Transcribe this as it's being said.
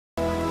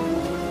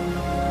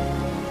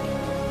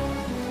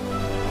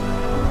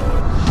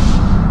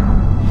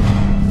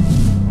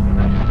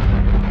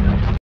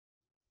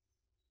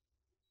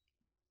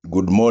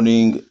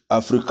morning,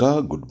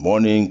 Africa. Good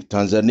morning,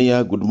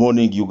 Tanzania. Good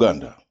morning,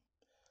 Uganda.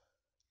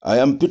 I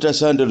am Peter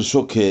Sandel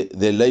Soke,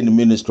 the Line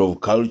Minister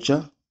of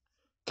Culture,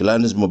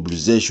 Clans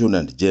Mobilization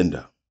and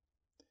Gender.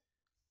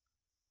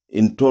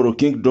 In Toro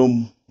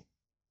Kingdom,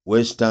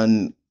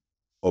 western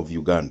of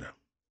Uganda.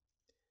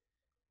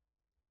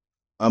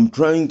 I'm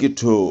trying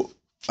to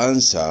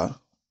answer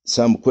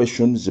some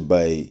questions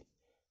by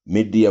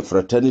media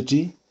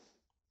fraternity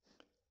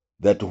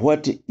that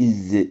what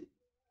is the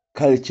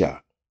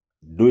culture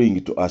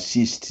doing to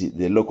assist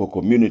the local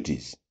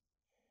communities.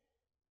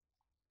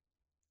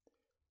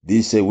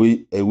 This I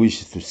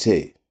wish to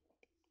say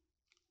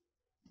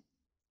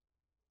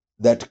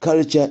that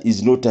culture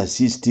is not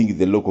assisting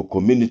the local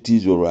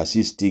communities or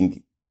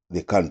assisting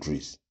the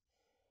countries.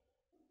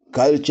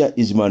 Culture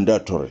is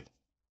mandatory.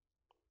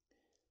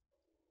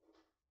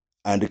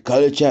 And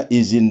culture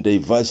is in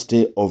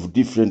diversity of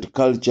different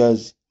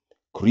cultures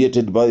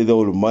created by the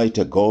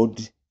Almighty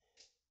God,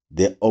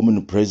 the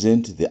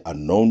omnipresent, the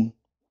unknown,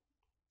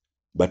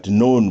 but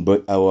known by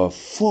our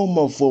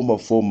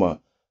former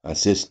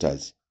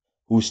ancestors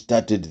who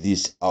started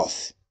this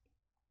earth.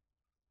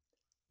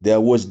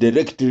 There was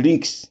direct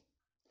links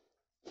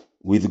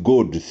with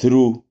God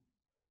through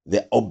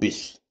the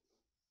abyss,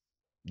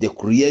 the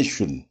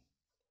creation,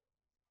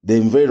 the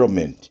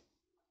environment,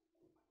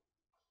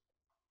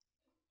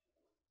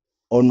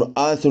 on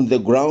earth, on the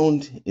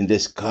ground, in the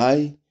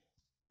sky,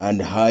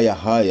 and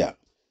higher.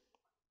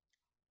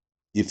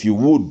 If you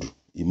would,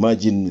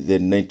 imagine the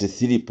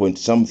 93 point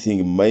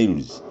something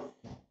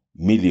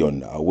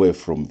million away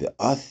from the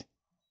earth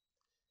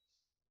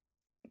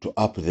to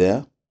up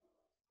there.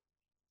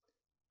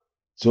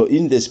 So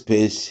in the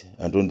space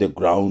and on the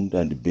ground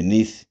and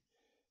beneath,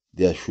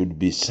 there should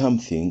be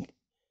something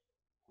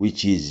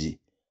which is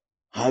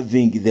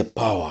having the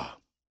power,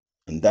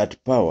 and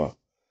that power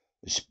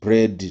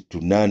spread to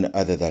none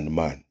other than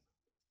man.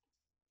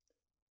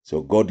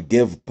 So God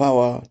gave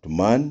power to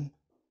man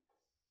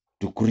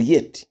to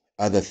create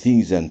other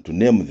things and to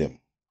name them.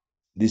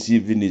 This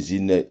even is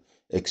in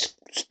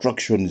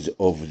instructions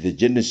of the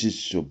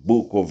Genesis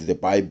book of the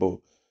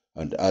Bible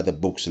and other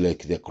books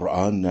like the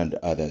Quran and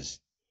others.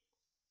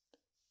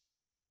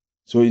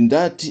 So in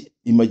that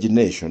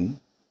imagination,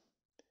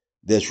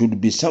 there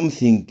should be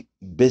something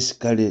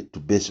basically to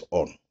base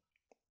on.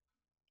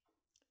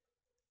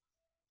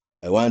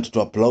 I want to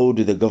applaud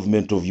the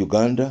government of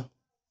Uganda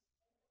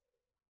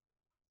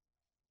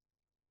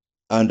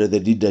under the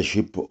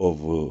leadership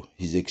of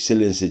His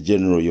Excellency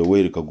General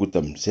Yoweri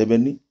Kaguta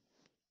Museveni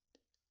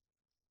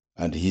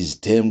and his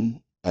team,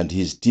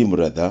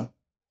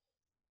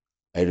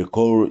 I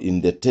recall in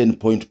the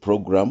 10-point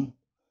program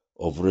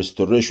of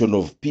restoration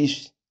of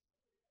peace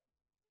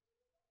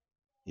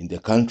in the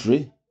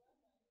country,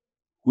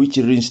 which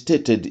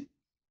reinstated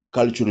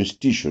cultural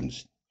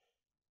institutions.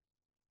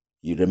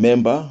 You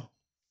remember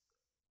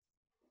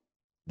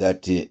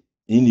that in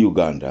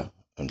Uganda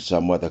and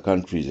some other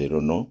countries, I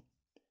don't know,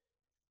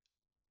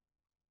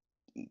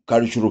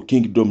 cultural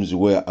kingdoms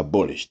were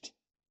abolished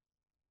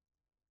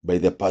by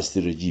the past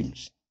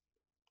regimes.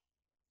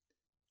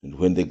 And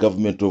when the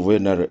government of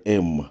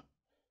NRM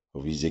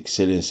of His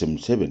Excellency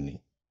Museveni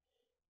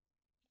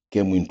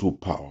came into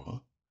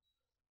power,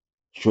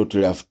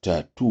 shortly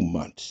after 2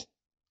 months,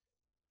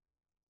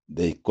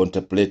 they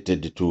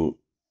contemplated to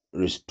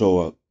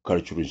restore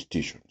cultural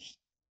institutions.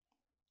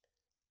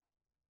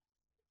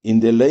 In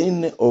the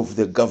line of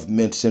the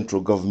government,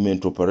 central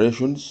government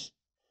operations,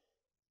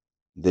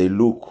 they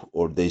look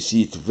or they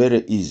see it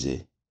very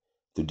easy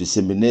to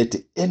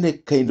disseminate any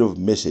kind of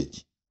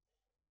message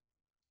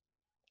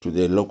to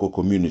the local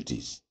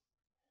communities,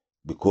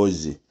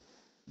 because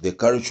the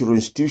cultural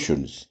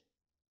institutions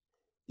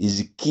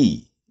is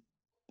key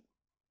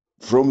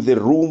from the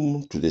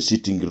room to the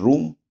sitting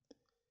room,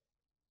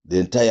 the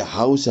entire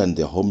house and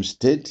the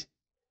homestead,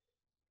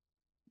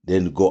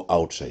 then go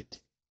outside.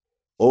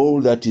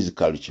 All that is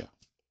culture.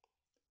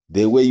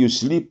 The way you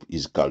sleep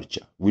is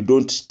culture. We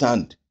don't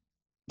stand.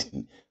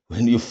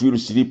 When you feel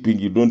sleeping,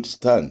 you don't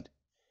stand.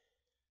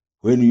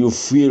 When you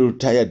feel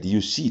tired,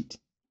 you sit.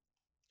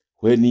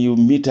 When you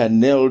meet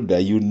an elder,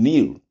 you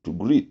kneel to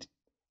greet.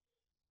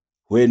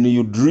 When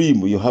you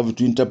dream, you have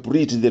to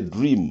interpret the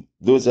dream.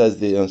 Those are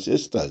the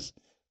ancestors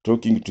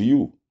talking to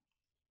you.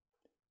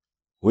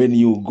 When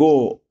you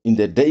go in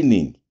the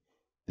dining,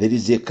 there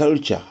is a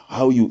culture,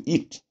 how you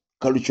eat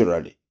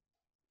culturally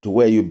to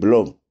where you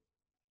belong.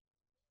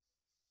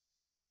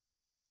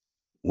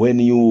 When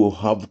you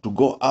have to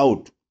go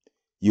out,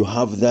 you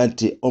have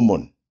that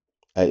omen.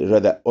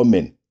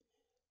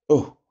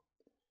 Oh,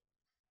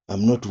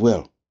 I'm not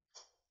well.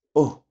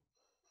 Oh,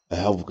 I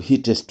have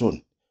hit a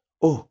stone.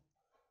 Oh,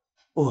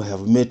 I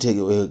have met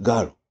a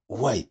girl.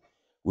 Why?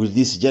 Will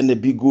this journey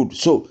be good?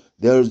 So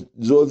there's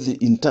those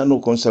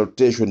internal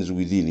consultations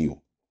within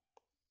you.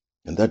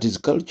 And that is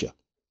culture.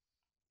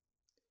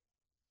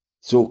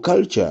 So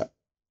culture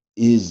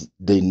is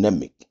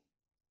dynamic.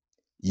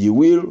 You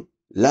will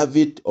love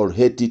it or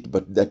hate it,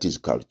 but that is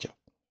culture.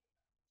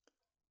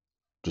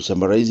 To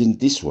summarize in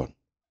this one,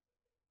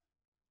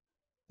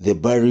 the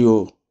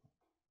burial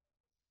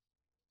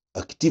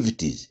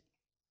activities.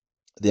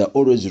 There are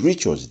always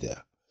rituals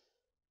there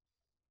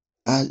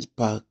as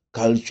per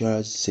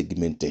cultural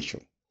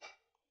segmentation.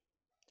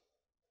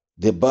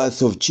 The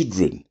birth of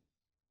children.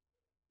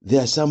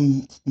 There are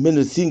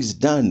many things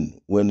done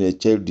when a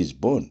child is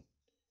born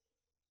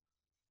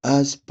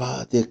as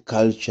per the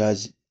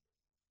culture's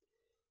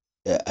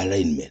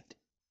alignment.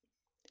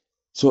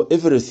 So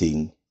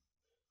everything,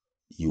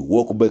 you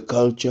walk by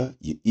culture,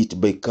 you eat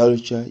by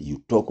culture,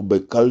 you talk by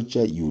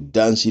culture, you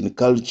dance in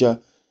culture,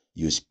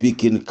 you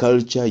speak in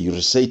culture, you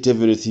recite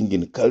everything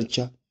in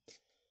culture.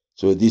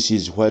 So this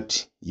is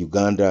what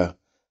Uganda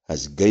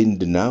has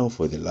gained now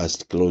for the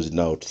last close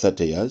now to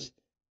 30 years,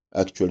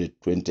 actually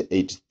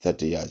 28,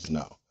 30 years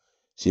now,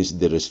 since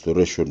the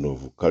restoration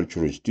of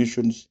cultural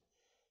institutions.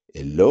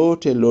 A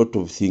lot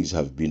of things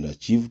have been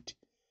achieved,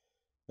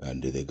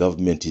 and the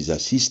government is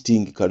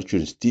assisting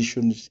cultural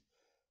institutions.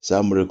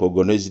 Some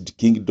recognized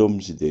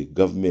kingdoms, the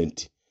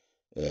government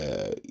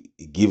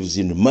gives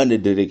in money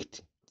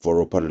direct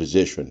for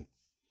operation.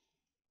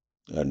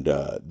 And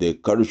the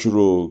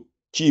cultural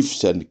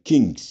chiefs and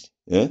kings,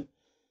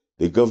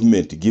 the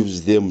government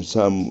gives them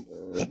some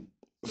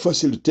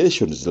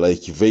facilitations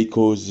like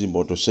vehicles,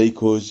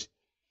 motorcycles,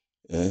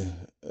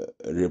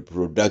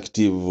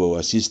 reproductive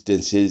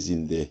assistances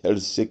in the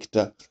health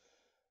sector,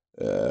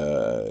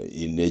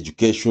 in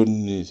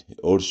education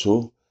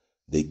also.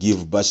 They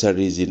give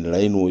bursaries in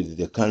line with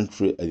the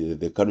country,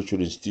 the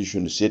cultural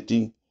institution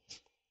setting,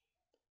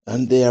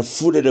 and they are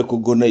fully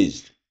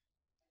recognized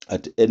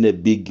at any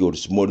big or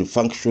small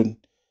function.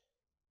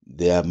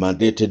 They are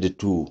mandated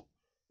to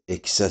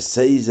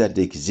exercise and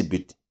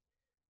exhibit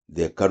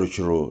their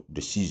cultural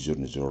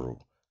decisions or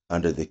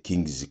under the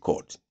King's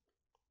Court.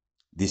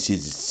 This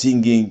is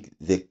singing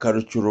the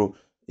cultural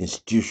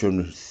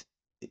institutions,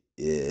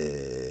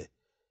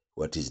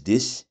 what is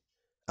this?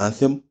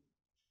 Anthem.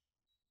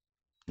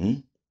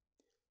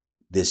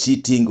 The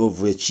sitting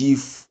of a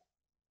chief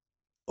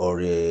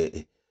or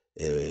a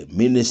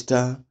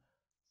minister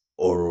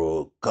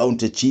or a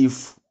county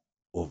chief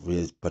of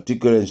a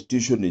particular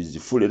institution is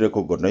fully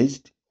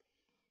recognized.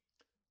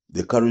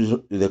 The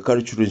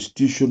cultural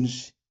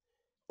institutions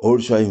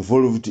also are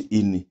involved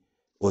in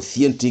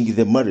authenticating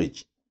the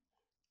marriage.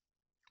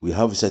 We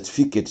have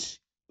certificates,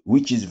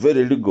 which is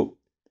very legal.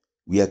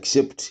 We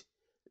accept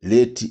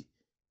late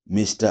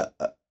Mr.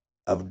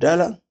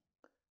 Abdallah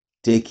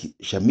take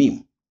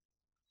Shamim.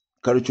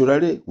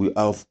 Culturally, we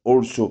have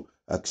also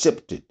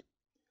accepted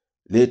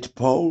late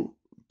Paul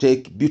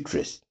take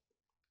Beatrice.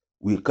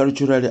 We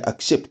culturally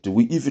accept,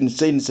 we even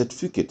sign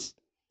certificates.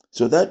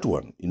 So that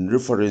one, in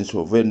reference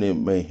of any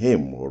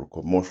mayhem or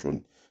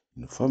commotion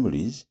in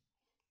families,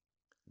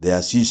 they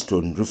assist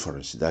on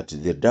reference that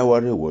the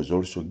dowry was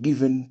also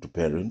given to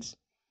parents.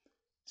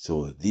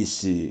 So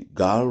this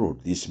girl or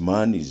this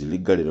man is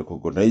legally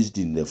recognized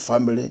in the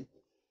family.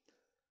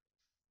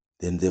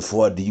 Then they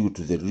forward you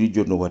to the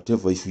region or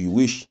whatever if you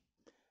wish.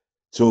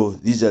 So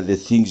these are the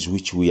things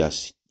which we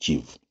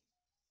achieve.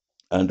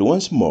 And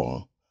once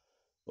more,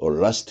 or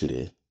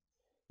lastly,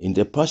 in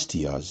the past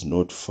years,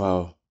 not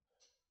far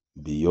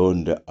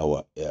beyond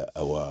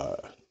our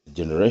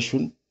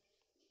generation,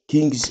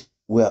 kings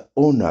were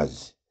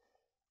owners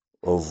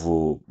of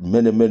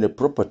many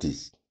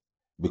properties,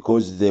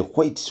 because the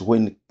whites,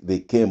 when they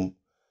came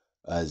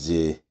as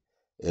a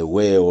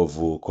way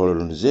of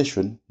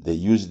colonization, they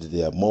used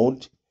their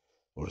mode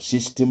or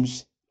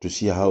systems to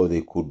see how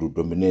they could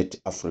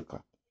dominate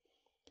Africa.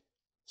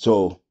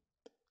 So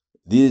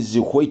these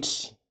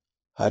whites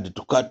had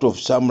to cut off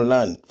some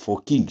land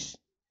for kings.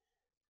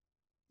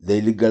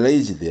 They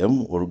legalized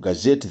them or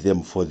gazette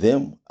them for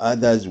them,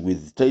 others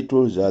with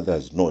titles,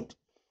 others not.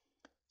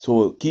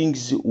 So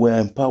kings were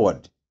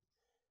empowered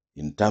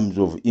in terms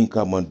of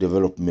income and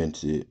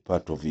development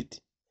part of it.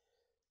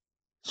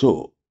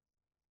 So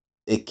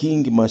a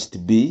king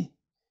must be,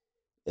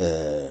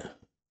 a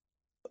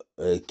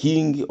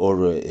king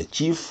or a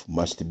chief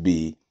must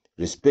be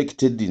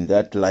respected in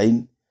that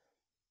line.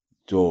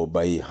 So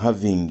by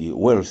having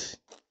wealth,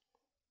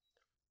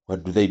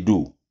 what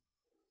do?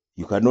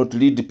 You cannot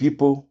lead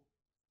people.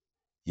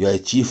 You are a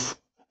chief,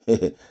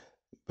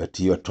 but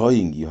you are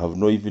toying. You have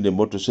not even a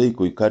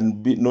motorcycle. You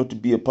can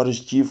not be a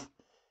parish chief.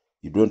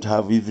 You don't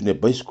have even a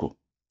bicycle.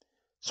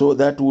 So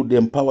that would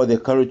empower the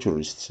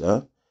culturists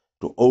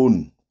to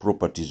own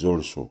properties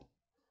also,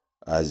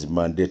 as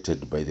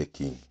mandated by the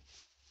king.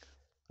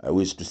 I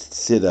wish to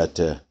say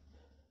that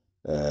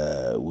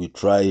we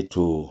try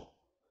to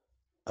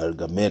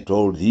amalgamate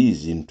all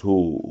these into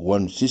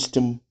one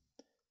system,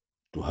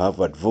 to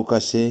have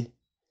advocacy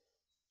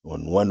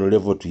on one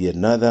level to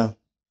another.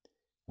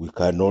 We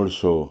can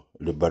also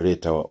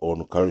liberate our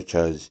own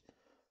cultures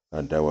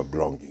and our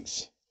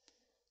belongings.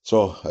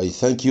 So I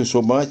thank you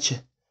so much,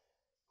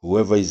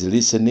 whoever is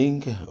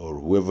listening or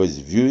whoever is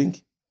viewing,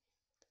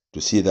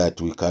 to see that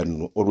we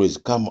can always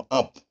come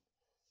up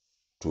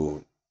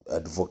to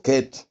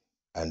advocate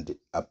and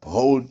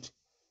uphold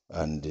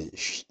and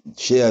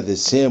share the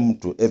same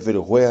to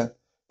everywhere,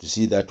 to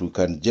see that we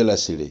can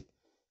jealously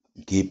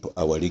keep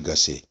our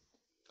legacy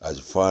as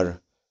far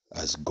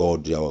as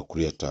God, our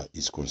Creator,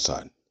 is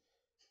concerned.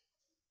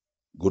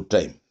 Good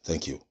time.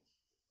 Thank you.